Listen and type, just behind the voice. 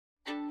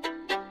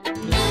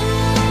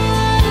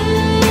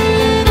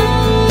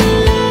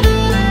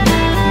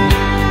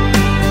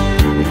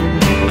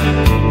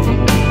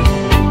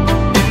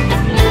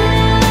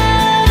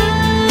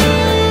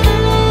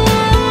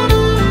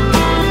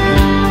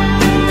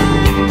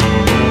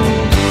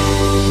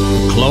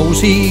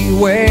clothes he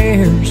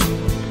wears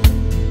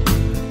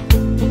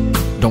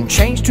don't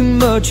change too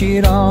much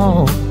at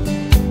all.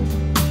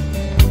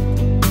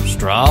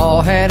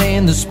 Straw hat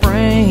in the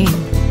spring,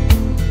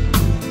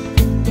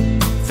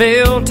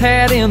 felt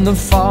hat in the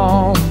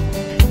fall.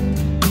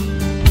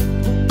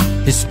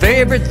 His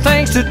favorite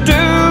things to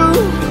do,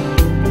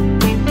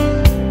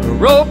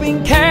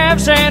 roping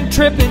calves and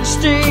tripping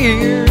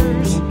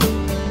steers.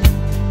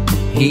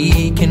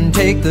 He can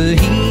take the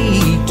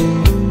heat,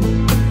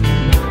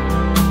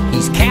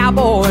 he's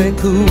cowboy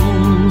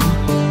cool.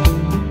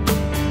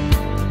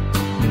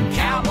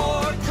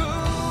 Cowboy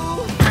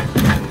cool,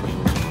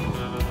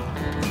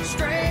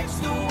 straight's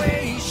the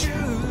way he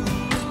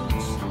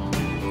shoots.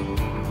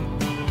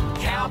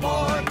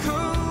 Cowboy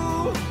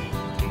cool,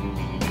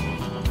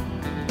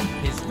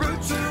 his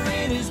roots are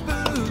in his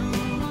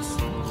boots.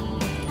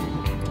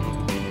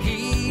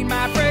 He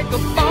might break a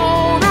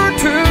bone or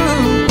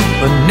two,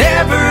 but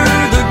never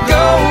the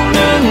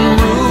golden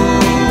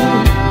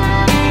rule.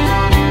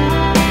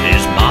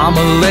 His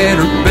mama let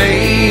her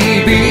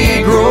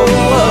baby grow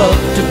up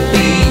to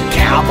be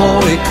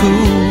cowboy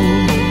cool.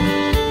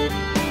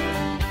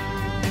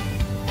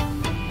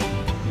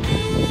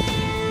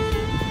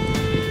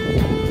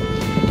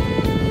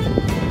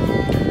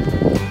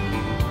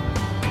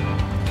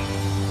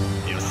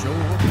 He'll show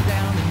up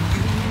down in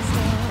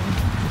Houston,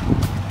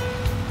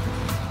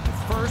 the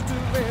first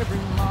of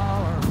every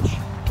March.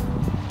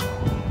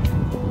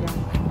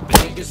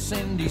 Vegas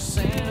in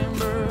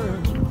December,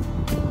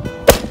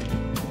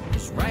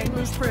 his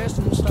Wranglers pressed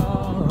and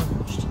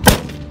starched,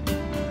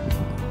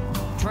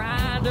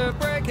 trying to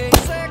break 8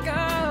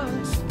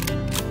 seconds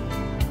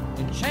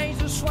and change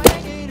the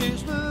swing in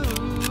his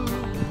move.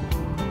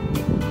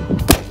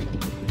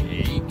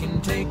 He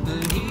can take the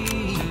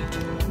heat,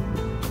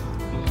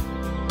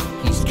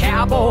 he's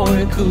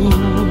cowboy cool.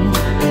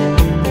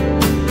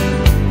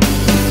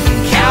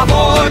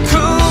 Cowboy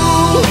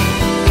cool,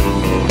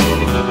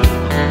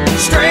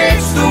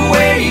 straight's the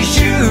way he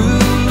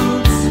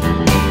shoots.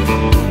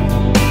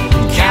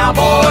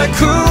 Cowboy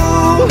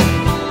cool,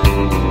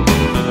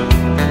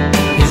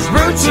 his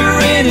roots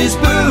are in his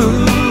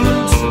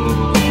boots.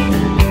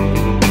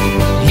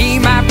 He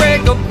might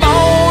break a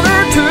bone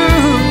or two,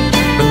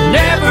 but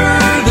never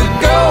the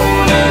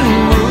golden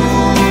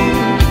rule.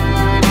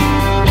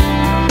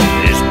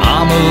 His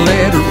mama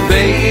let her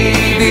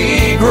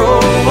baby grow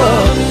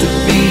up to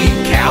be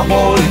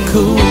cowboy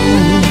cool.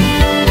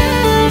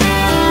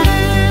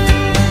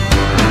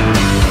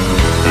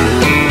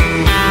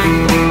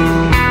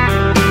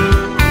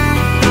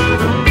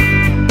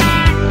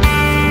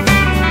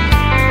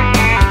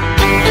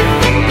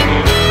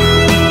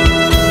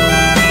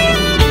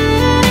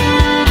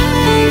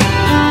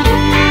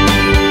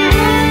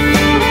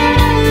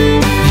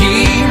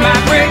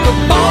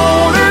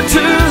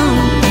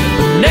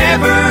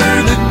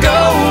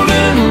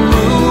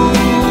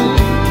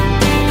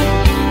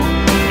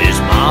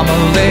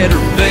 Let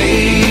her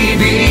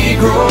baby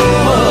grow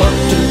up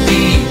to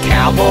be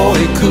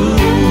cowboy cool.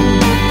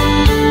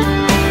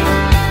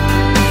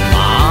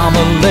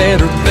 Mama let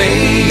her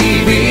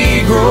baby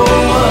grow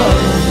up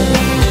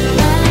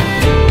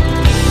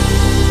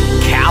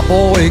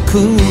cowboy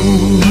cool.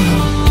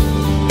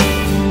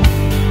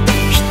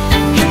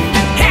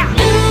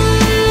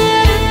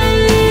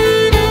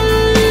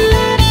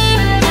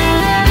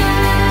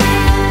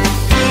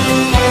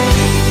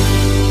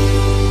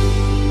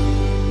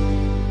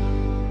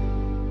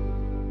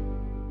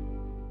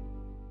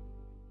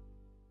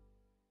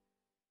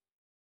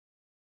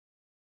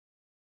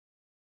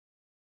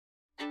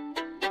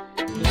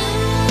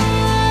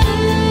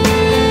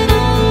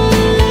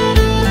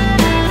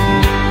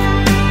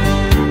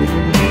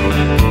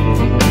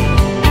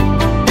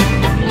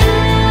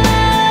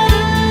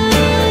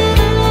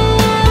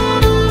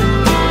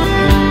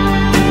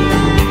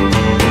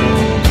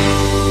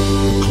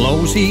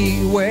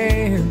 He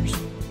wears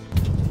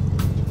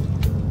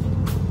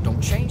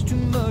don't change too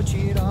much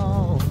at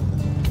all.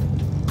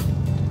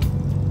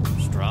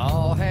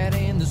 Straw hat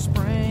in the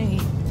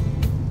spring,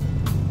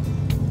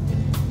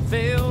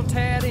 felt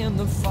hat in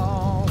the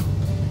fall.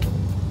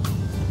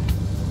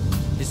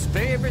 His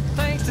favorite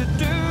things to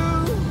do,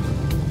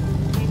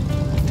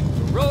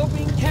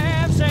 roping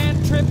calves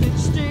and tripping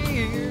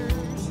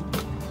steers.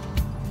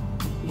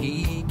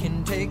 He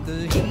can take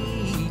the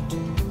heat,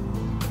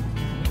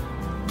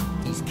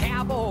 he's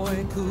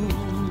cowboy cool.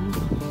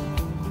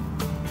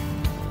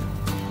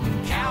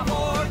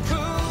 Cowboy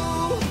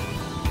cool,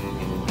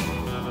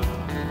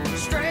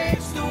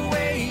 straight's the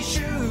way he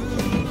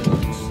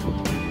shoots.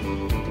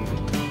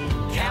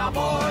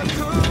 Cowboy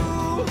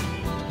cool,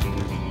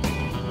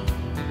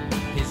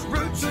 his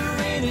roots are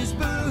in his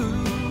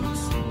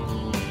boots.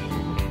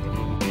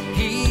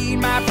 He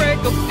might break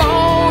a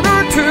bone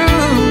or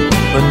two,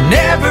 but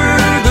never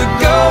the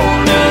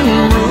golden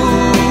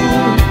rule.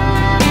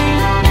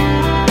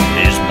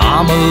 His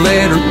mama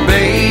let her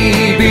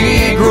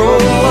baby grow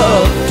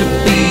up to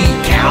be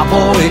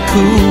cowboy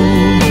cool.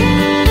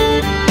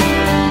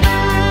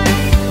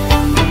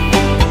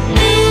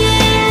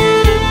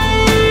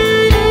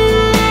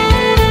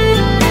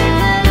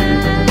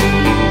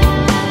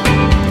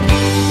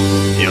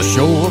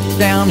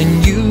 down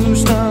in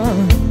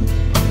Houston,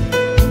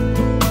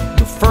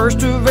 the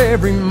first of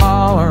every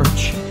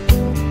March,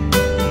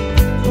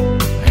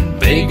 and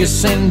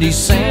Vegas in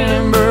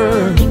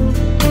December.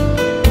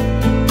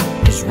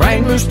 His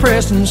Wranglers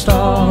pressed and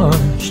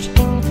starched,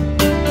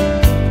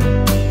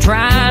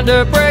 trying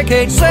to break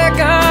 8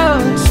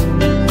 seconds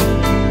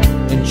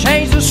and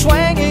change the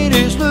swing in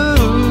his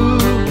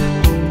loop.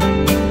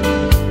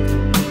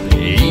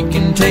 He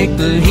can take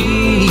the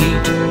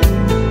heat,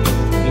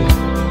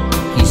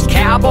 he's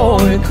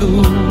cowboy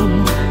cool.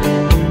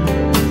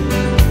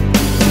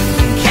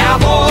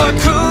 Cowboy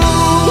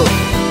cool,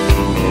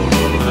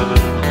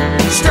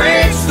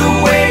 straight's the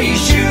way he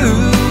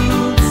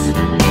shoots.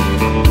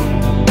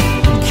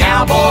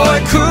 Cowboy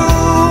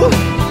cool,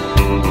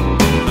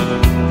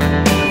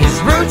 his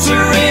roots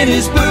are in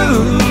his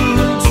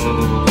boots.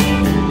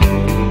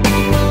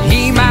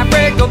 He might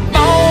break a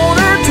bone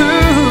or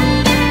two,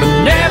 but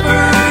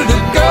never the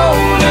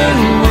golden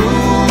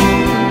rule.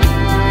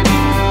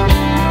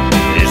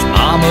 His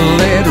mama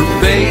let her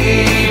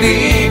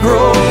baby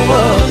grow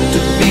up to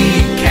be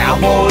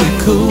cowboy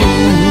cool.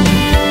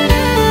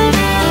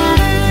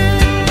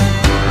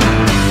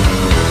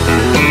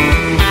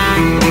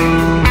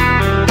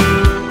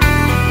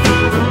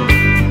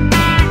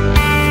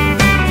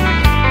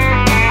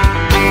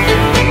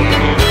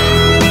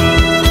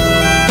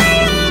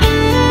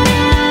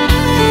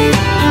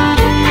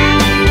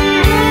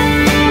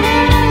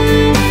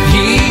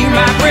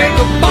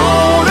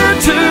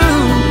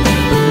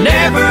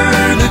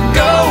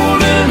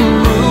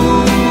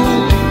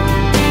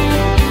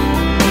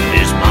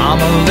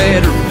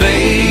 Let her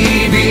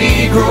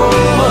baby grow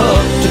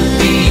up to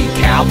be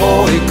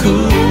cowboy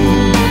cool.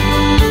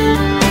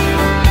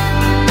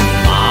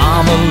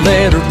 Mama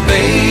let her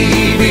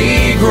baby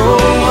grow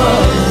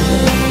up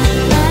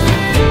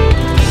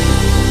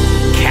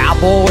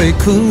cowboy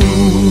cool.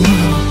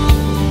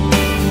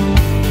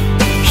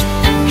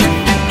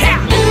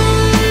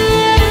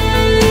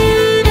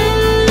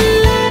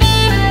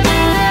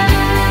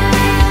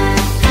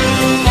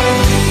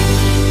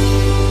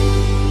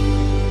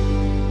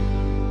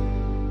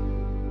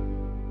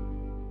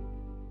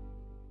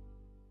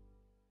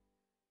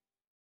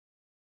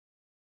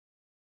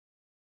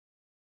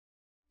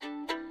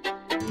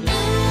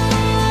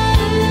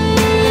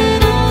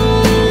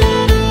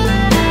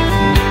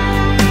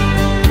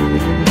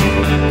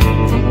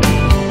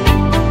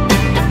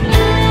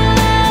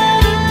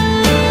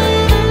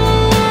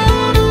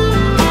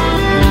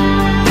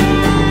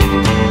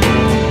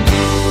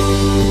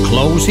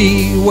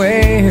 He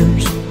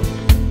wears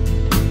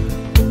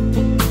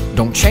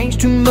don't change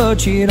too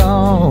much at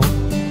all.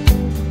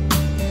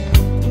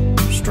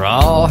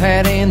 Straw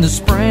hat in the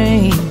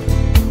spring,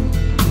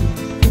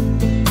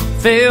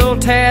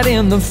 felt hat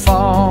in the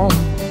fall.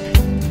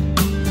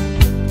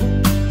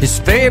 His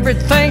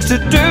favorite things to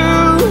do,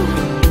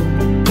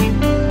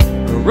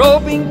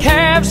 roping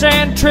calves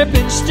and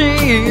tripping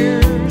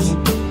steers.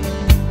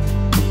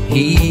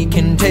 He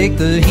can take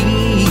the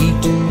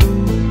heat,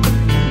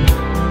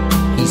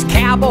 he's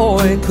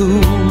cowboy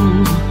cool.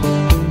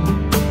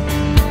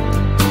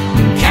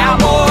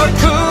 Cowboy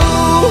cool.